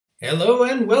Hello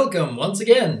and welcome once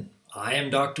again. I am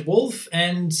Dr. Wolf,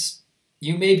 and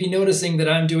you may be noticing that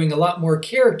I'm doing a lot more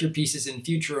character pieces in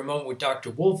future Remote with Dr.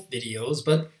 Wolf videos,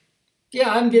 but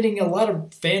yeah, I'm getting a lot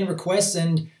of fan requests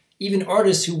and even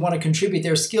artists who want to contribute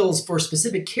their skills for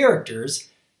specific characters,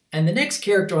 and the next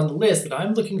character on the list that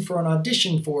I'm looking for an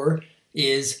audition for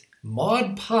is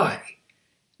Maud Pie.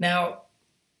 Now,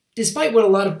 despite what a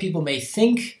lot of people may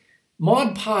think,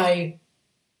 Maud Pie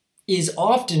is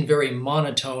often very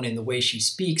monotone in the way she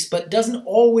speaks, but doesn't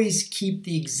always keep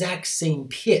the exact same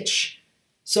pitch.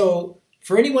 So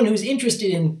for anyone who's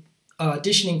interested in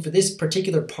auditioning for this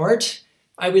particular part,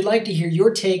 I would like to hear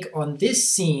your take on this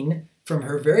scene from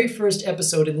her very first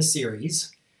episode in the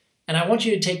series, and I want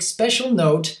you to take special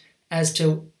note as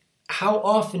to how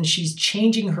often she's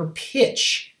changing her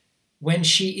pitch when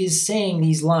she is saying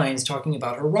these lines talking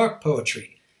about her rock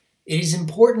poetry. It is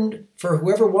important for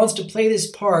whoever wants to play this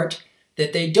part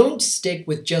that they don't stick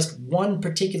with just one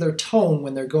particular tone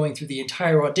when they're going through the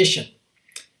entire audition.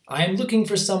 I am looking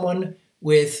for someone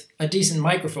with a decent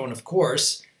microphone, of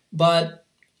course, but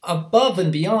above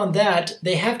and beyond that,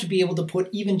 they have to be able to put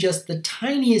even just the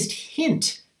tiniest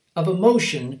hint of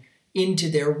emotion into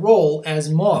their role as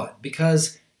Maud,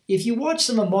 because if you watch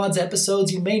some of Maud's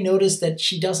episodes, you may notice that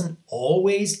she doesn't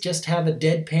always just have a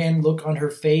deadpan look on her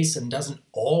face and doesn't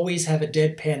always have a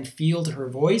deadpan feel to her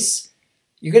voice.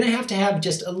 You're going to have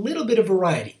just a little bit of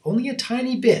variety, only a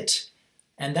tiny bit.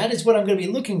 And that is what I'm going to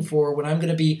be looking for when I'm going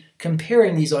to be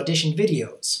comparing these audition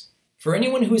videos. For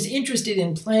anyone who's interested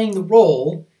in playing the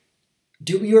role,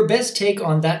 do your best take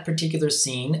on that particular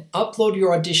scene, upload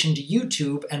your audition to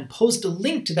YouTube, and post a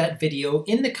link to that video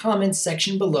in the comments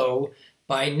section below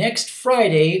by next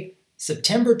Friday,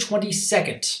 September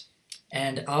 22nd,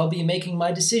 and I'll be making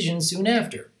my decision soon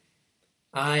after.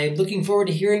 I'm looking forward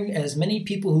to hearing as many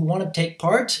people who want to take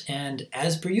part, and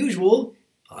as per usual,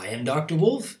 I am Dr.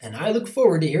 Wolf, and I look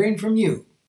forward to hearing from you.